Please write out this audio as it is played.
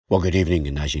Well, good evening,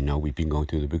 and as you know, we've been going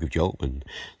through the book of Job, and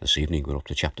this evening we're up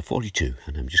to chapter 42,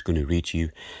 and I'm just going to read to you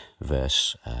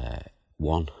verse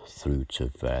 1 through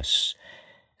to verse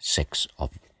 6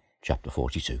 of chapter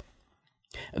 42.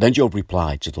 And then Job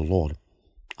replied to the Lord,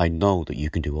 I know that you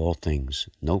can do all things.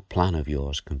 No plan of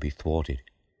yours can be thwarted.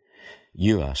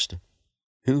 You asked,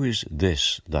 who is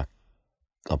this that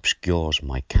obscures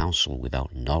my counsel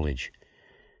without knowledge?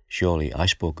 Surely I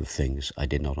spoke of things I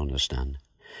did not understand,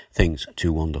 things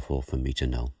too wonderful for me to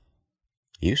know.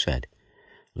 You said,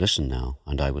 listen now,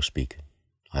 and I will speak.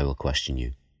 I will question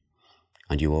you.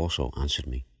 And you also answered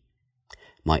me.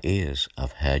 My ears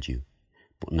have heard you,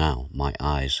 but now my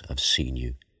eyes have seen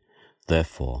you.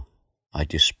 Therefore I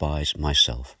despise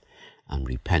myself and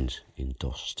repent in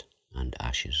dust and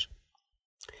ashes.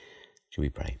 Shall we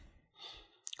pray?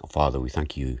 Oh, Father, we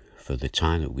thank you for the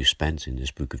time that we've spent in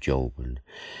this book of Job, and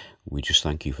we just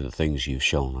thank you for the things you've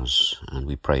shown us, and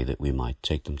we pray that we might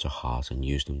take them to heart and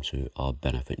use them to our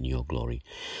benefit and your glory.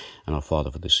 And our Father,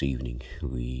 for this evening,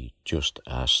 we just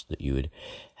ask that you would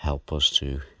help us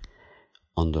to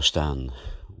understand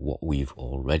what we've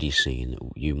already seen, that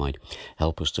you might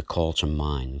help us to call to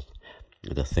mind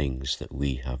the things that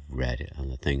we have read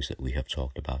and the things that we have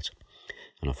talked about.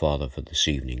 And our Father, for this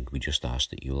evening, we just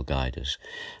ask that you will guide us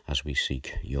as we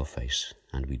seek your face.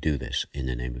 And we do this in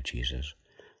the name of Jesus.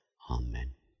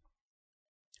 Amen.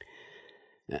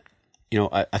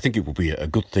 I think it will be a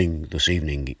good thing this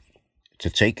evening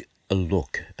to take a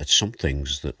look at some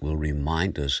things that will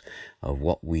remind us of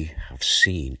what we have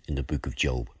seen in the book of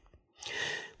Job.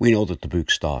 We know that the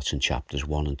book starts in chapters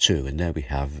 1 and 2, and there we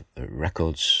have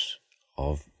records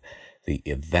of the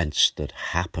events that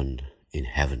happened in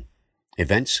heaven.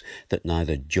 Events that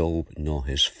neither Job nor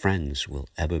his friends will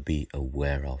ever be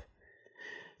aware of.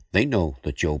 They know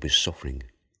that Job is suffering,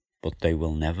 but they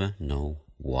will never know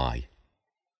why.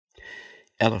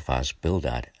 Eliphaz,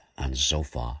 Bildad, and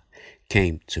Zophar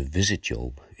came to visit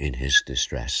Job in his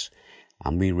distress.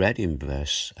 And we read in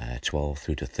verse 12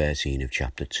 through to 13 of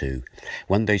chapter 2,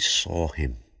 when they saw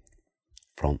him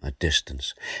from a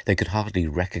distance, they could hardly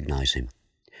recognize him.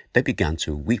 They began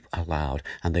to weep aloud,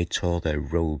 and they tore their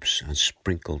robes and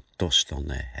sprinkled dust on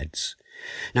their heads.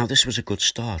 Now this was a good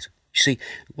start. You see,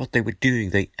 what they were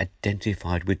doing, they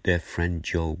identified with their friend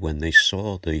Job when they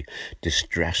saw the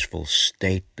distressful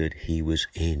state that he was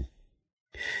in.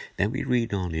 Then we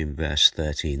read on in verse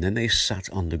 13, then they sat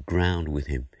on the ground with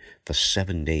him for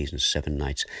 7 days and 7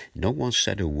 nights. No one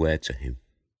said a word to him,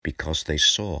 because they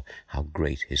saw how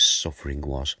great his suffering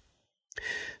was.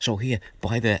 So here,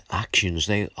 by their actions,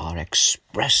 they are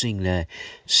expressing their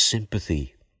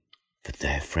sympathy for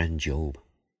their friend Job.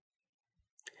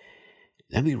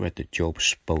 Then we read that Job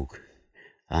spoke,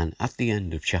 and at the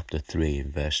end of chapter 3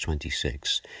 in verse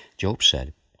 26, Job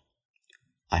said,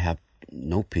 I have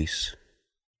no peace,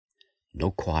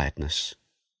 no quietness,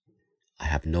 I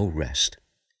have no rest,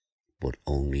 but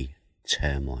only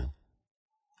turmoil.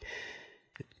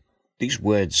 These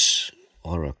words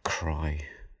are a cry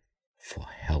for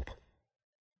help.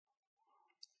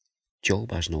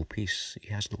 Job has no peace,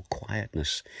 he has no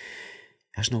quietness,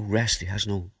 he has no rest, he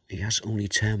has only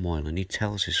turmoil, and he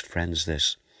tells his friends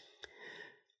this.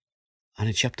 And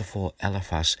in chapter 4,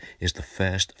 Eliphaz is the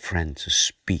first friend to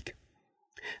speak.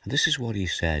 And this is what he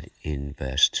said in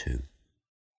verse 2.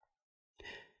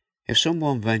 If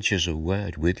someone ventures a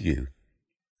word with you,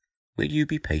 will you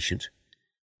be patient?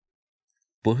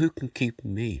 But who can keep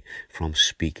me from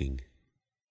speaking?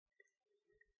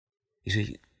 You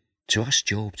see, to ask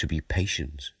Job to be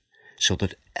patient so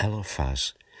that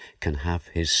Eliphaz can have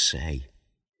his say.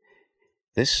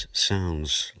 This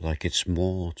sounds like it's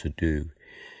more to do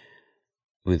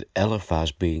with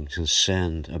Eliphaz being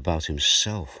concerned about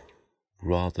himself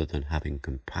rather than having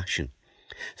compassion,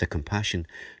 the compassion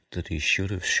that he should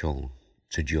have shown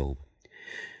to Job.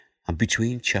 And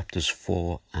between chapters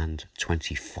 4 and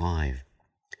 25,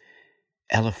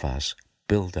 Eliphaz,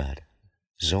 Bildad,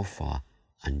 Zophar,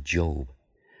 and Job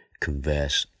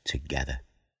converse together.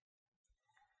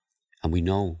 And we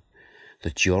know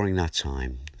that during that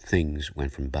time, things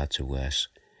went from bad to worse,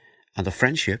 and the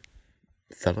friendship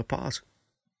fell apart.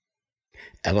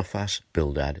 Eliphaz,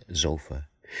 Bildad, Zophar,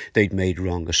 they'd made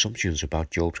wrong assumptions about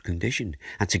Job's condition,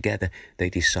 and together they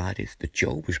decided that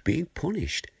Job was being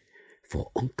punished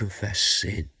for unconfessed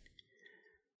sin,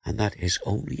 and that his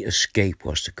only escape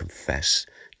was to confess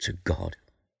to God.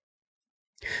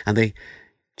 And they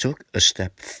took a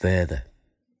step further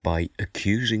by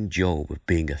accusing Job of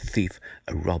being a thief,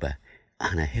 a robber,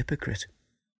 and a hypocrite.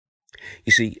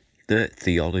 You see, their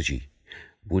theology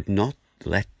would not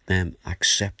let them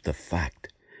accept the fact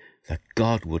that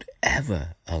God would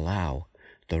ever allow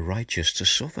the righteous to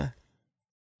suffer.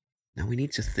 Now we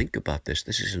need to think about this.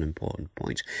 This is an important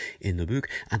point in the book,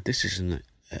 and this is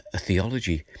a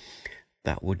theology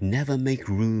that would never make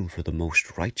room for the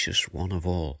most righteous one of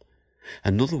all,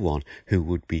 another one who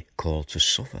would be called to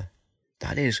suffer.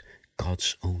 That is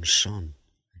God's own Son,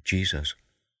 Jesus.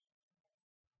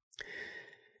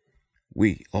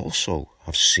 We also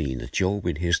have seen that Job,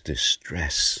 in his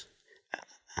distress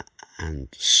and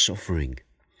suffering,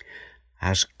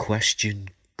 has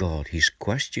questioned God. He's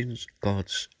questioned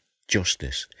God's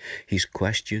justice. He's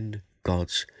questioned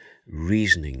God's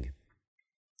reasoning.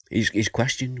 He's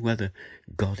questioned whether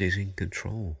God is in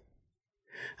control.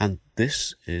 And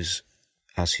this is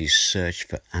as he's searched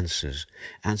for answers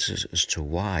as to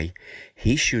why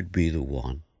he should be the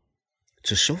one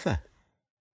to suffer.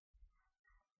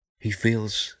 He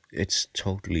feels it's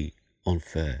totally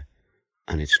unfair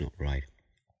and it's not right.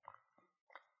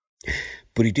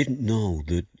 But he didn't know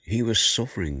that he was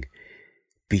suffering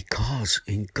because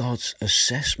in God's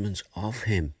assessment of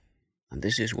him, and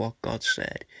this is what God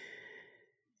said,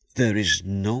 there is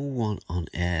no one on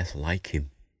earth like him.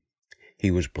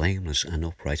 He was blameless and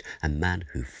upright, a man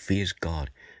who fears God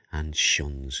and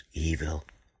shuns evil.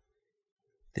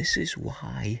 This is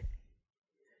why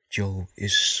Job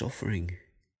is suffering.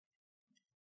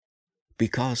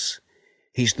 Because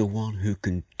he's the one who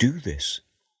can do this.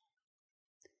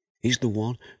 He's the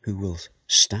one who will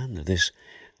stand this,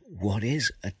 what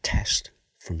is a test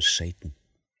from Satan.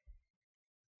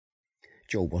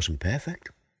 Job wasn't perfect.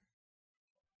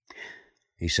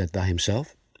 He said that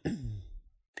himself.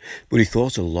 But he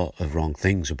thought a lot of wrong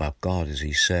things about God as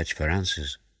he searched for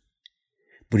answers.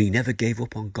 But he never gave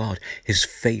up on God. His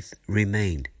faith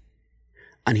remained.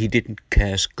 And he didn't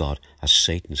curse God as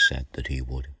Satan said that he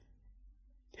would.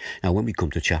 Now, when we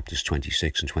come to chapters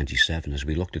 26 and 27, as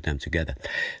we looked at them together,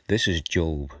 this is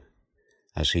Job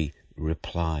as he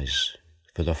replies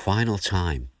for the final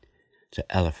time to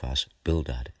Eliphaz,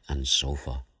 Bildad, and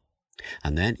Zophar.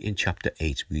 And then in chapter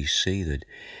 8, we see that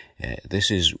this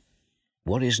is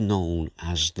what is known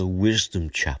as the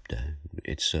wisdom chapter.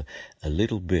 It's a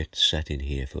little bit set in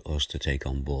here for us to take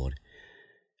on board,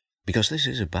 because this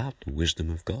is about the wisdom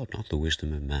of God, not the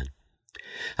wisdom of man.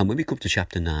 And when we come to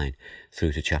chapter 9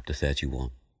 through to chapter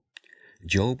 31,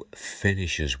 Job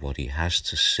finishes what he has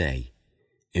to say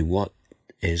in what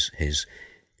is his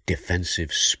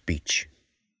defensive speech.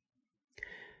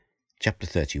 Chapter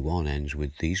 31 ends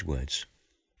with these words: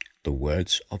 "The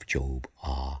words of Job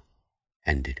are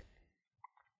ended."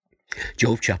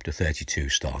 Job chapter 32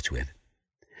 starts with,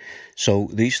 "So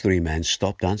these three men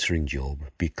stopped answering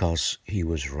Job because he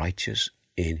was righteous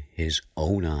in his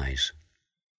own eyes."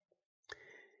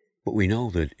 But we know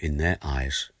that in their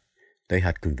eyes, they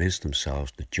had convinced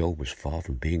themselves that Job was far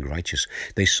from being righteous.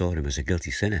 They saw him as a guilty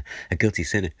sinner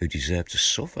who deserved to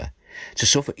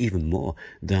suffer even more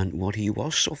than what he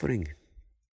was suffering.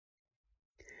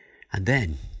 And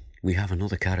then we have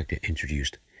another character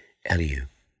introduced, Elihu,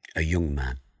 a young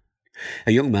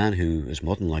man who has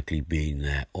more than likely been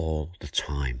there all the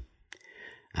time.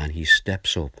 And he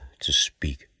steps up to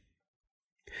speak.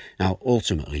 Now,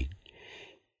 ultimately,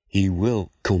 he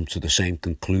will come to the same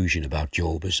conclusion about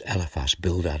Job as Eliphaz,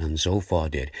 Bildad, and Zophar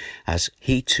did, as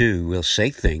he too will say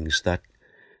things that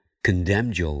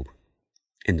condemn Job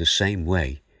in the same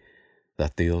way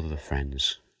that the other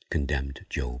friends condemned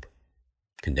Job,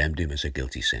 condemned him as a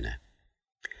guilty sinner,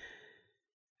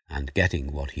 and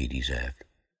getting what he deserved.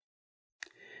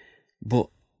 But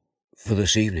for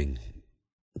this evening,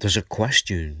 there's a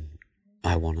question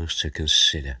I want us to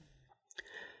consider.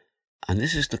 And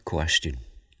this is the question: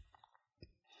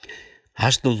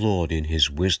 has the Lord in his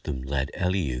wisdom led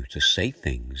Elihu to say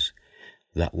things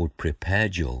that would prepare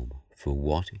Job for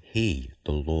what he,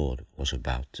 the Lord, was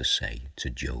about to say to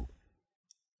Job?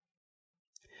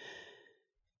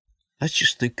 Let's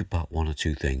just think about one or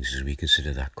two things as we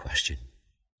consider that question.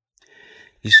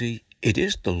 You see, it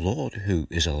is the Lord who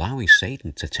is allowing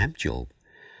Satan to tempt Job,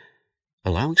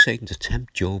 allowing Satan to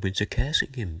tempt Job into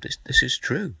cursing him. This is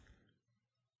true.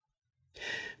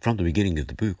 From the beginning of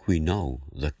the book, we know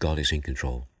that God is in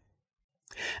control.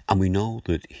 And we know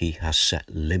that he has set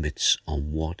limits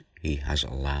on what he has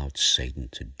allowed Satan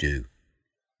to do.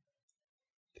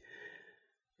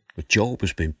 But Job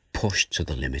has been pushed to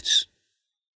the limits.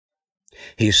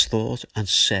 He has thought and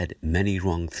said many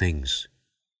wrong things.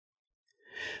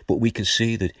 But we can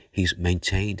see that he's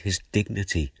maintained his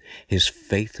dignity. His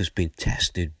faith has been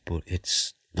tested, but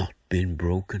it's not been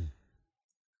broken.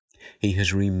 He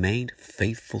has remained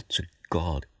faithful to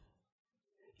God,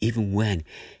 even when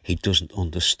he doesn't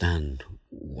understand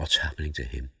what's happening to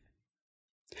him.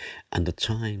 And the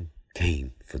time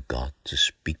came for God to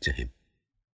speak to him.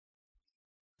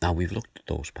 Now, we've looked at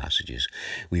those passages.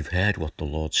 We've heard what the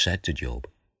Lord said to Job.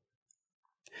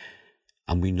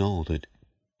 And we know that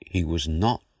he was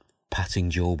not patting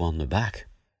Job on the back.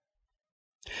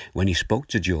 When he spoke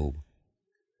to Job,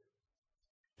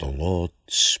 the Lord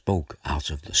spoke out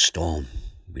of the storm.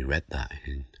 We read that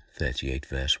in 38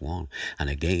 verse 1. And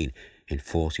again in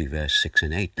 40 verse 6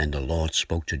 and 8. Then the Lord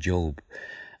spoke to Job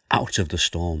out of the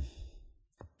storm.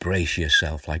 Brace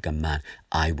yourself like a man.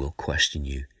 I will question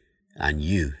you, and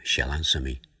you shall answer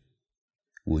me.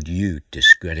 Would you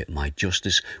discredit my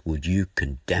justice? Would you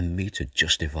condemn me to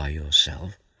justify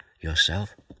yourself?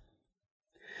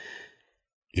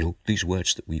 You know, these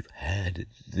words that we've heard,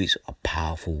 these are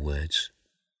powerful words.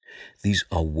 These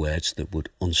are words that would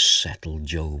unsettle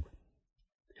Job.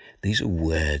 These are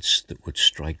words that would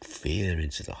strike fear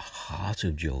into the heart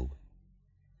of Job.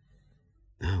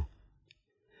 Now,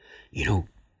 you know,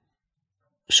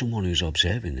 someone who's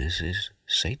observing this is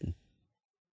Satan.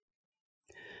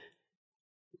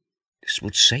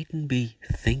 Would Satan be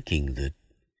thinking that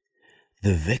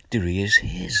the victory is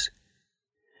his?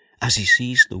 As he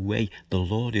sees the way the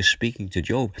Lord is speaking to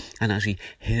Job, and as he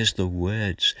hears the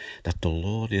words that the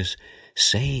Lord is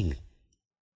saying,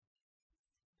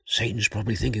 Satan's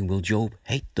probably thinking, will Job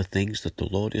hate the things that the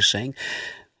Lord is saying?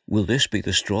 Will this be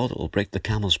the straw that will break the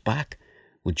camel's back?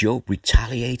 Will Job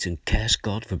retaliate and curse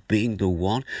God for being the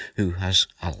one who has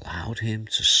allowed him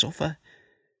to suffer?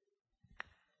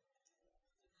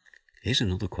 Here's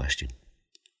another question.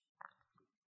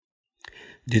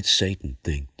 Did Satan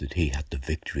think that he had the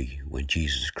victory when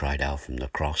Jesus cried out from the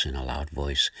cross in a loud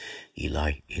voice,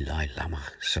 Eli, Eli, lama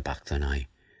sabachthani,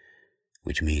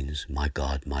 which means, my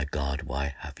God,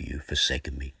 why have you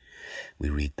forsaken me? We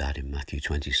read that in Matthew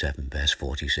 27, verse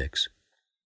 46.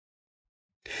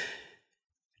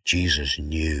 Jesus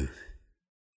knew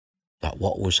that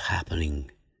what was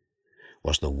happening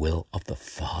was the will of the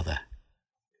Father,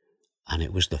 and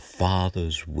it was the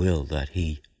Father's will that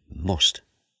he must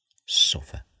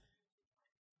suffer.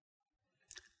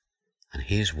 And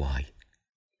here's why.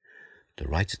 The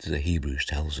writer to the Hebrews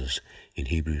tells us in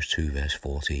Hebrews 2 verse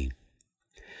 14,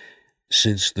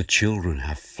 since the children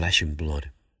have flesh and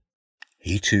blood,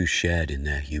 he too shared in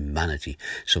their humanity,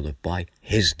 so that by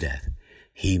his death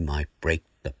he might break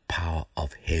the power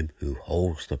of him who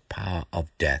holds the power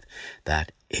of death,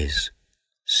 that is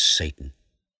Satan.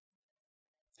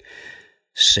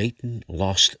 Satan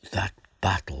lost that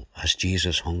battle as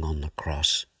Jesus hung on the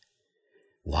cross.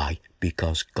 Why?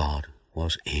 Because God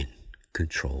was in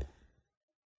control.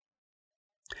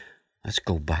 Let's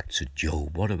go back to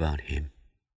Job. What about him?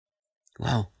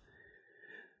 Well,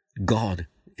 God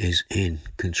is in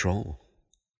control.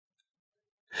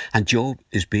 And Job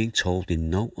is being told in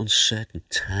no uncertain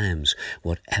terms,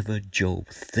 whatever Job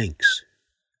thinks,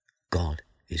 God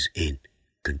is in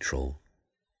control.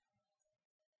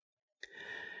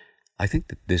 I think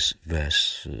that this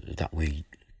verse that we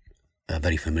are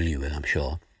very familiar with, I'm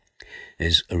sure,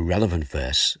 is a relevant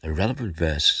verse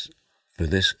for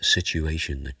this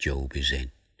situation that Job is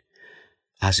in,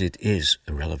 as it is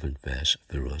a relevant verse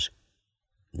for us.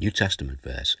 New Testament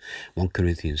verse, 1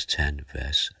 Corinthians 10,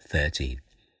 verse 13.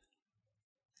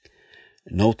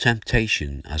 No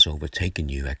temptation has overtaken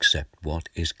you except what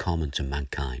is common to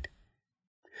mankind.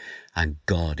 And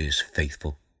God is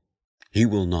faithful. He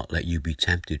will not let you be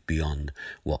tempted beyond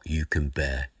what you can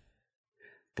bear.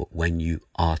 But when you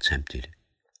are tempted,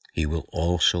 he will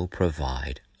also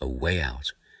provide a way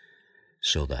out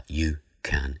so that you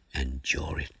can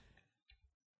endure it.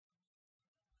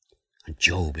 And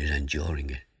Job is enduring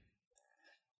it.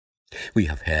 We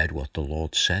have heard what the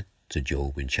Lord said to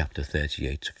Job in chapter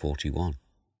 38 to 41.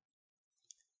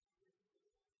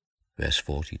 Verse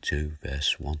 42,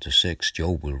 verse 1 to 6,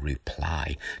 Job will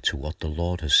reply to what the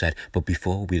Lord has said. But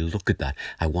before we look at that,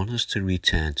 I want us to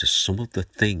return to some of the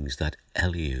things that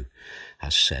Elihu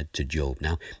has said to Job.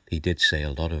 Now, he did say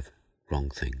a lot of wrong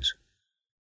things.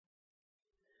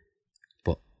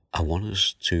 But I want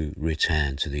us to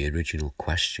return to the original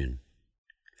question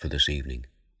for this evening.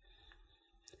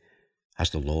 Has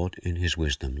the Lord in his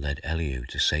wisdom led Elihu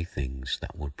to say things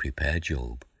that would prepare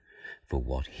Job for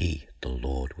what he, the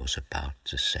Lord, was about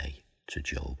to say to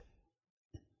Job?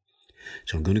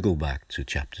 So I'm going to go back to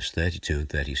chapters 32 and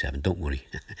 37. Don't worry,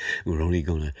 we're only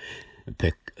going to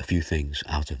pick a few things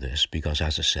out of this because,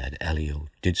 as I said, Elihu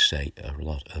did say a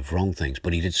lot of wrong things,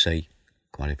 but he did say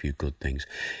quite a few good things.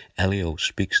 Elihu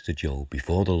speaks to Job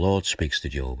before the Lord speaks to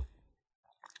Job.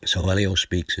 So Elihu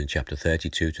speaks in chapter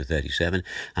 32 to 37,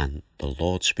 and the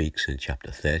Lord speaks in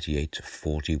chapter 38 to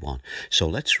 41. So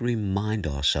let's remind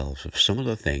ourselves of some of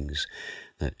the things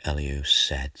that Elihu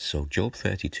said. So Job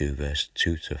 32 verse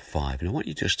 2 to 5. And I want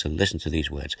you just to listen to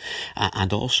these words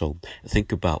and also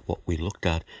think about what we looked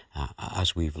at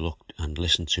as we've looked and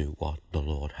listened to what the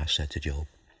Lord has said to Job.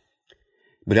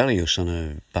 But Elihu, son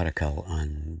of Barachel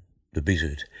and the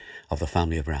Bezud of the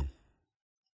family of Ram,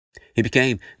 he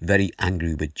became very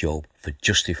angry with Job for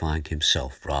justifying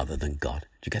himself rather than God.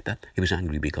 Do you get that? He was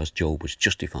angry because Job was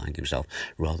justifying himself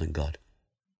rather than God.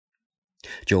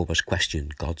 Job has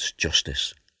questioned God's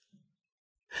justice.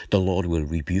 The Lord will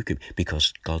rebuke him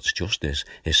because God's justice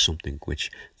is something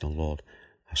which the Lord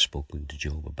has spoken to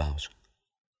Job about,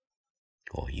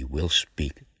 or he will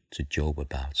speak to Job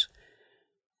about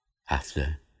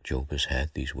after Job has heard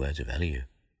these words of Elihu.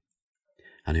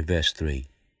 And in verse 3,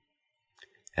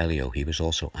 Elihu, he was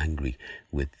also angry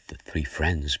with the three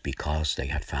friends because they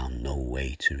had found no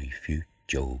way to refute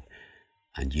Job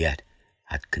and yet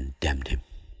had condemned him.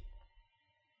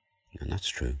 And that's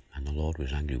true, and the Lord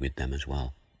was angry with them as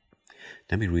well.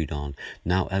 Then we read on.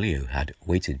 Now Elihu had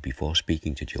waited before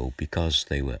speaking to Job because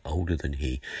they were older than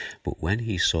he, but when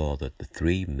he saw that the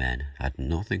three men had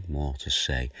nothing more to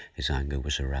say, his anger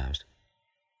was aroused.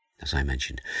 As I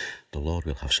mentioned, the Lord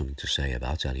will have something to say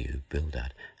about Elihu,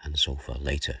 Bildad, and Zophar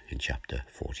later in chapter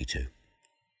 42.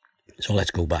 So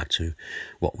let's go back to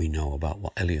what we know about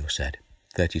what Elihu said.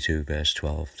 32 verse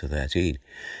 12 to 13.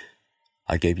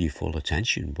 I gave you full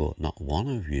attention, but not one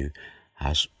of you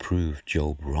has proved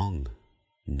Job wrong.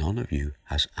 None of you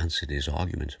has answered his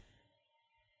argument.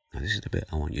 Now this is the bit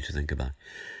I want you to think about.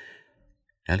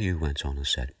 Elihu went on and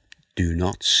said, do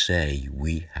not say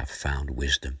we have found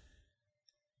wisdom.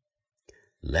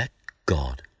 Let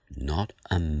God, not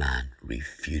a man,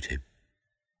 refute him.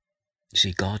 You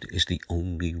see, God is the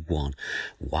only one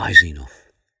wise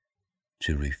enough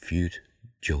to refute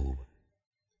Job,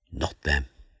 not them.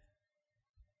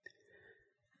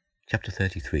 Chapter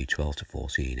 33, 12 to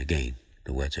 14, again,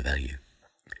 the words of Elihu.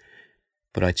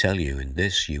 But I tell you, in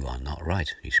this you are not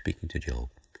right. He's speaking to Job.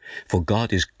 For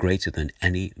God is greater than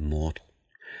any mortal.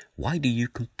 Why do you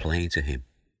complain to him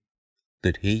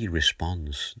that he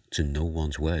responds to no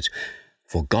one's words?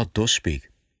 For God does speak.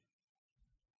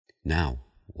 Now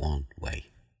one way,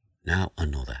 now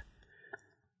another.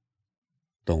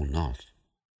 Though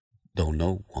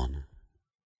no one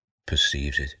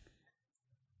perceives it.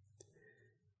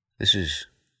 This is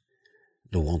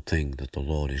the one thing that the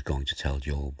Lord is going to tell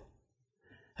Job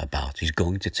about. He's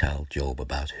going to tell Job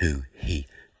about who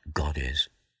God is.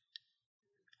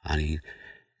 And he's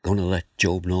going to let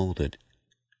Job know that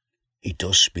he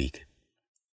does speak.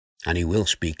 And he will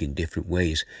speak in different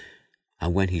ways.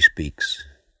 And when he speaks,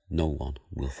 no one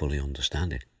will fully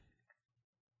understand it.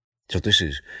 So this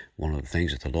is one of the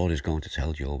things that the Lord is going to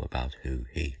tell Job about who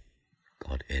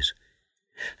God is.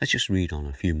 Let's just read on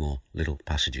a few more little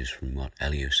passages from what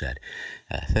Elihu said.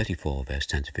 34 verse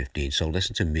 10 to 15. So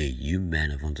listen to me, you men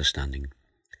of understanding.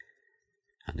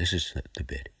 And this is the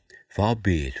bit. Far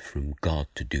be it from God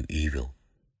to do evil,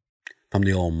 from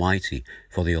the Almighty,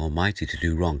 for the Almighty to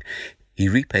do wrong. He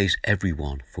repays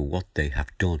everyone for what they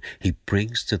have done. He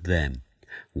brings to them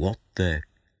what their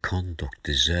conduct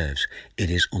deserves.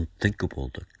 It is unthinkable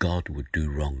that God would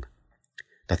do wrong,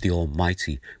 that the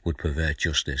Almighty would pervert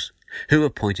justice. Who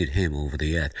appointed him over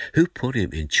the earth? Who put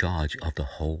him in charge of the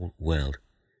whole world?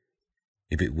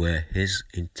 If it were his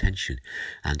intention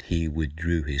and he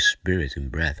withdrew his spirit and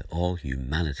breath, all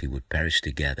humanity would perish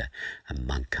together and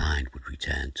mankind would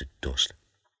return to dust.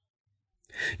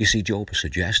 You see, Job has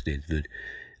suggested that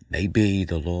maybe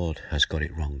the Lord has got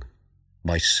it wrong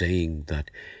by saying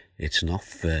that it's not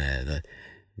fair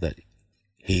that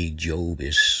Job,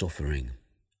 is suffering.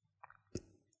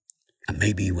 And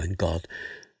maybe when God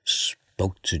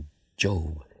spoke to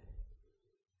Job,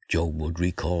 Job would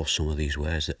recall some of these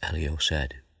words that Elihu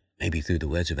said. Maybe through the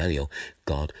words of Elihu,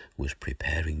 God was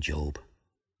preparing Job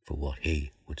for what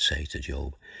he would say to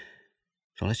Job.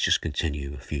 So let's just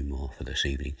continue a few more for this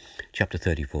evening. Chapter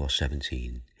 34,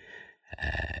 17,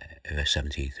 verse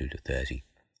 17 through to 30.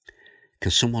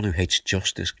 Can someone who hates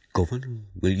justice govern?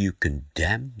 Will you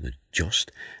condemn the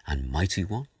just and mighty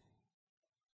one?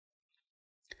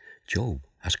 Job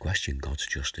has questioned God's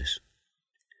justice.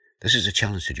 This is a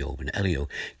challenge to Job, and Elihu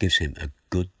gives him a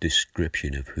good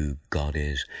description of who God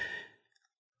is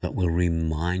that will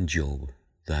remind Job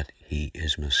that he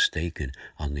is mistaken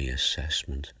on the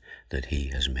assessment that he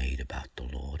has made about the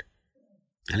Lord.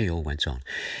 Elihu went on,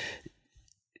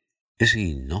 is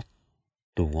he not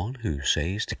the one who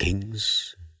says to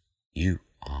kings, you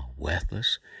are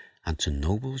worthless, and to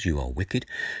nobles you are wicked,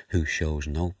 who shows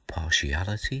no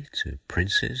partiality to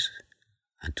princes,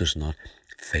 and does not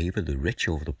favour the rich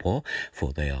over the poor,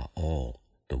 for they are all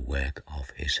the work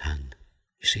of his hand.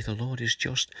 You see, the Lord is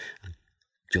just, and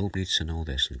Job needs to know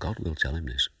this, and God will tell him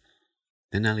this.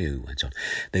 Then Elihu went on,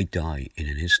 they die in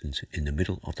an instant. In the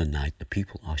middle of the night the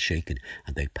people are shaken,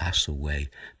 and they pass away.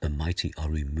 The mighty are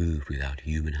removed without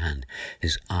human hand.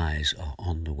 His eyes are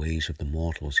on the ways of the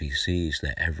mortals. He sees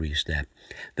their every step.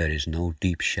 There is no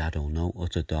deep shadow, no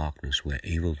utter darkness where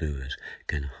evildoers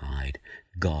can hide.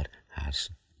 God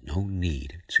has no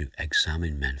need to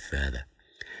examine men further,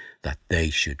 that they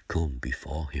should come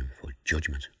before him for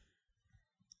judgment.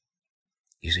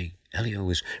 You see, Elihu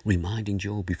is reminding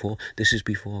Job this is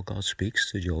before God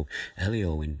speaks to Job.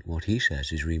 Elihu, in what he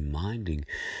says, is reminding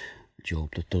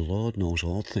Job that the Lord knows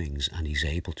all things and he's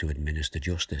able to administer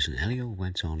justice. And Elihu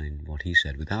went on in what he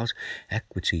said, without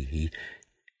equity he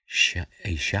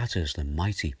shatters the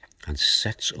mighty and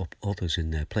sets up others in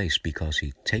their place, because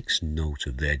he takes note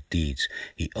of their deeds.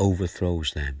 He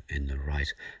overthrows them in the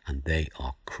right, and they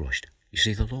are crushed. You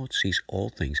see, the Lord sees all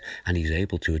things and he's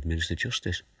able to administer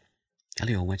justice.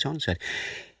 Elihu went on and said,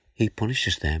 he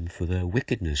punishes them for their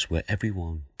wickedness where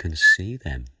everyone can see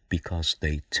them, because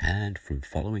they turned from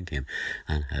following him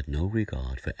and had no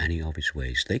regard for any of his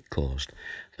ways. They caused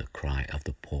the cry of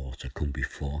the poor to come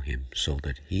before him, so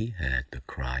that he heard the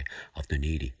cry of the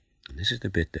needy. And this is the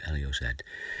bit that Elihu said,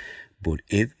 but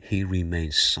if he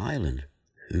remains silent,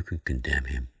 who can condemn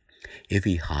him? If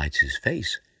he hides his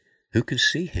face, who can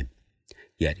see him?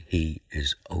 Yet he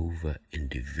is over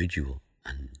individual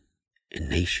and a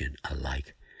nation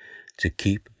alike, to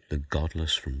keep the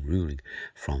godless from ruling,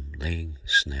 from laying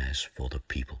snares for the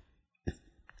people.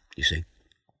 You see,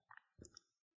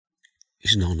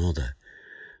 he's none other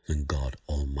than God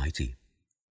Almighty,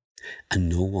 and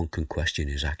no one can question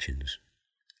his actions.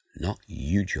 Not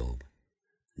you, Job,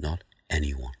 not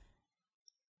anyone.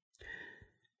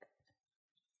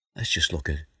 Let's just look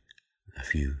at a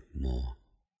few more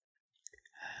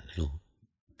little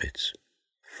bits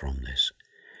from this.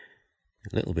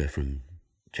 A little bit from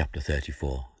chapter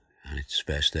 34, and it's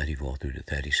verse 34 through to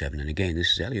 37. And again,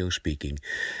 this is Elihu speaking,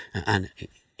 and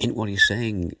in what he's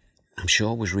saying, I'm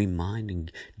sure was reminding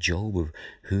Job of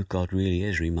who God really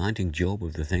is, reminding Job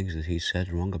of the things that he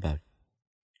said wrong about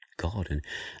God,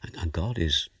 and God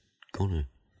is going to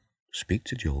speak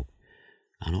to Job,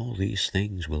 and all these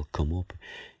things will come up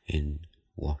in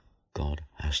what God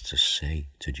has to say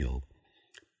to Job.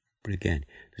 But again,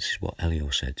 this is what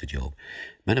Elihu said to Job.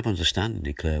 Men of understanding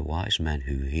declare, wise men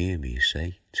who hear me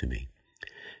say to me,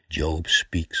 Job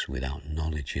speaks without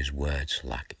knowledge, his words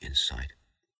lack insight.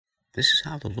 This is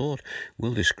how the Lord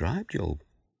will describe Job.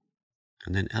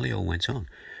 And then Elihu went on,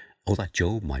 oh, that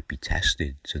Job might be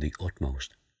tested to the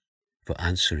utmost for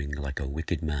answering like a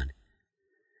wicked man.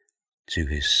 To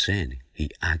his sin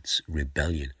he adds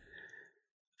rebellion.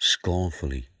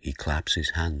 Scornfully he claps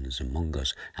his hands among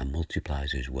us and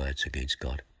multiplies his words against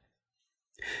God.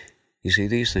 You see,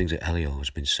 these things that Elihu has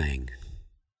been saying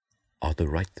are the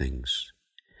right things.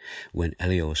 When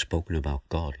Elihu has spoken about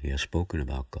God, he has spoken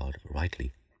about God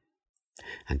rightly.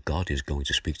 And God is going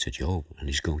to speak to Job, and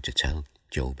he's going to tell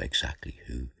Job exactly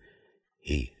who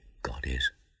God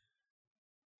is.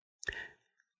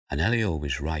 And Elihu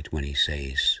is right when he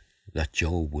says that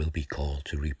Job will be called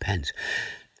to repent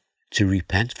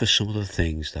for some of the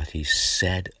things that he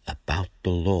said about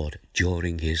the Lord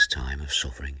during his time of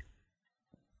suffering.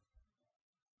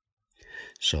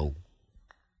 So,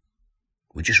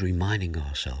 we're just reminding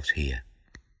ourselves here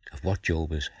of what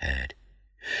Job has heard.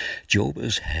 Job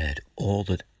has heard all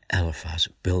that Eliphaz,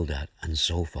 Bildad, and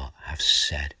Zophar have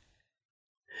said.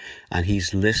 And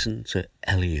he's listened to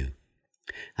Elihu.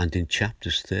 And in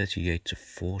chapters 38 to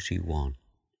 41,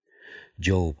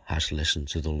 Job has listened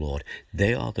to the Lord.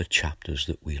 They are the chapters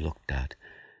that we looked at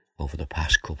over the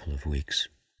past couple of weeks.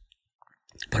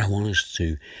 But I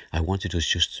wanted us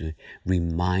just to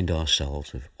remind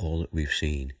ourselves of all that we've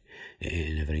seen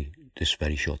in this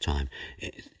very short time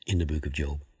in the book of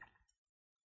Job.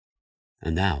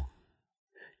 And now,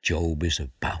 Job is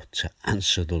about to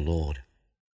answer the Lord.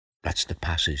 That's the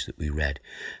passage that we read,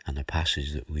 and the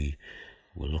passage that we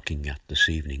were looking at this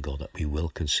evening, or that we will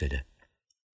consider.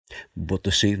 But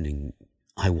this evening,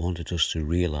 I wanted us to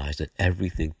realize that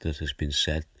everything that has been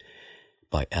said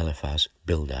by Eliphaz,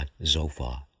 Bildad,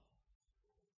 Zophar,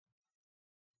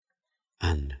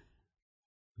 and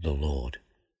the Lord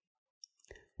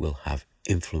will have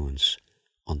influence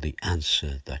on the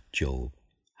answer that Job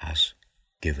has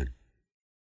given.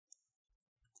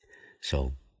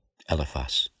 So,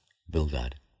 Eliphaz,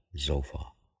 Bildad,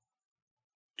 Zophar,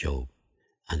 Job,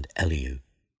 and Elihu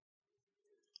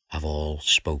have all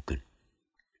spoken,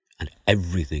 and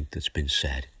everything that's been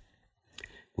said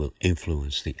will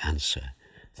influence the answer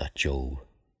that Job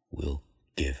will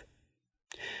give.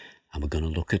 And we're going to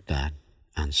look at that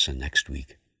answer next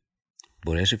week.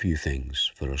 But there's a few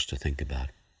things for us to think about.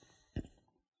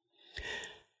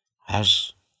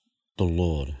 Has the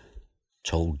Lord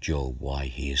told Job why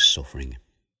he is suffering?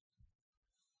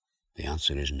 The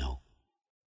answer is no.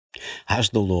 Has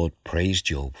the Lord praised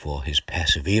Job for his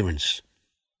perseverance?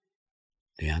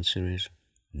 The answer is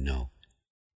no.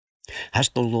 Has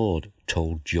the Lord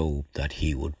told Job that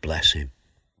he would bless him?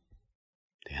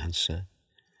 The answer,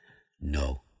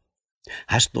 no.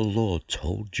 Has the Lord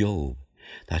told Job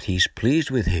that he's pleased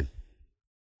with him?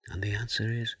 And the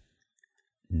answer is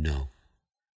no.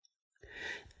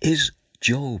 Is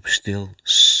Job still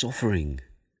suffering?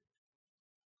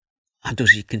 And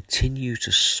does he continue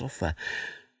to suffer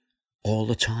all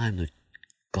the time that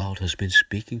God has been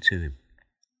speaking to him?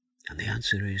 And the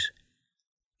answer is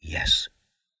yes.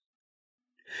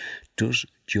 Does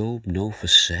Job know for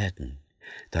certain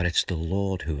that it's the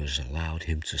Lord who has allowed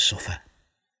him to suffer?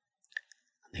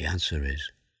 And the answer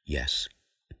is yes.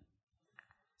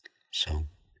 So,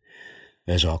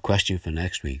 there's our question for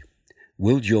next week.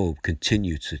 Will Job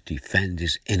continue to defend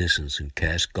his innocence and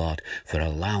curse God for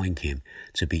allowing him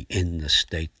to be in the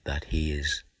state that he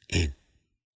is in?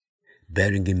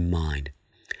 Bearing in mind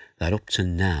that up to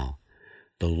now,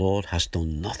 the Lord has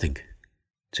done nothing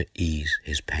to ease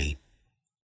his pain.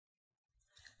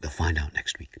 We'll find out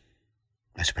next week.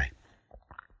 Let's pray.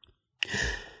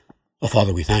 Oh,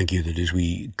 Father, we thank you that as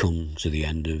we come to the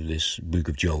end of this book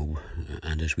of Job,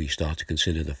 and as we start to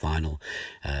consider the final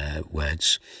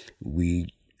words,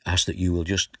 we ask that you will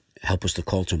just help us to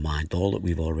call to mind all that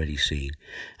we've already seen,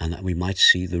 and that we might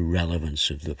see the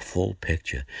relevance of the full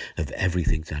picture of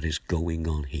everything that is going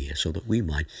on here, so that we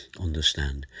might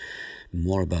understand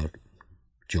more about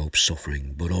Job's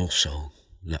suffering, but also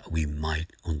that we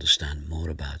might understand more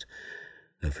about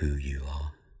of who you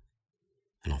are.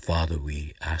 And our Father,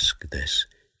 we ask this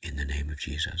in the name of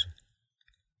Jesus.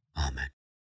 Amen.